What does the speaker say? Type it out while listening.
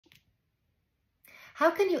How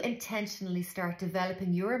can you intentionally start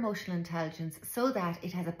developing your emotional intelligence so that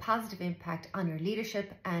it has a positive impact on your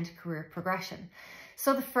leadership and career progression?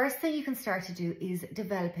 So the first thing you can start to do is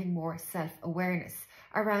developing more self-awareness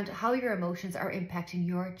around how your emotions are impacting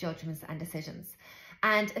your judgments and decisions.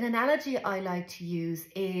 And an analogy I like to use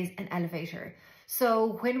is an elevator.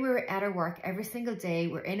 So when we're at our work every single day,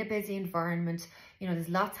 we're in a busy environment, there's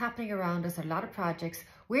lots happening around us, a lot of projects,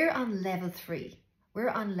 we're on level 3. We're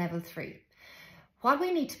on level 3. What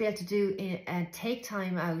we need to be able to do and take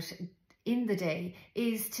time out in the day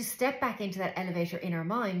is to step back into that elevator in our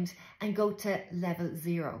mind and go to level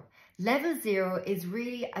 0. Level 0 is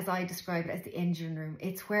really, as I describe it, as the engine room.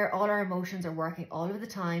 It's where all our emotions are working all of the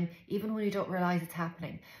time, even when we don't realize it's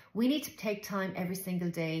happening. We need to take time every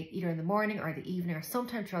single day, either in the morning or the evening or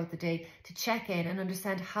sometime throughout the day, to check in and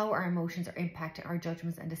understand how our emotions are impacting our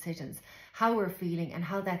judgments and decisions, how we're feeling and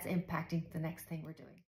how that's impacting the next thing we're doing.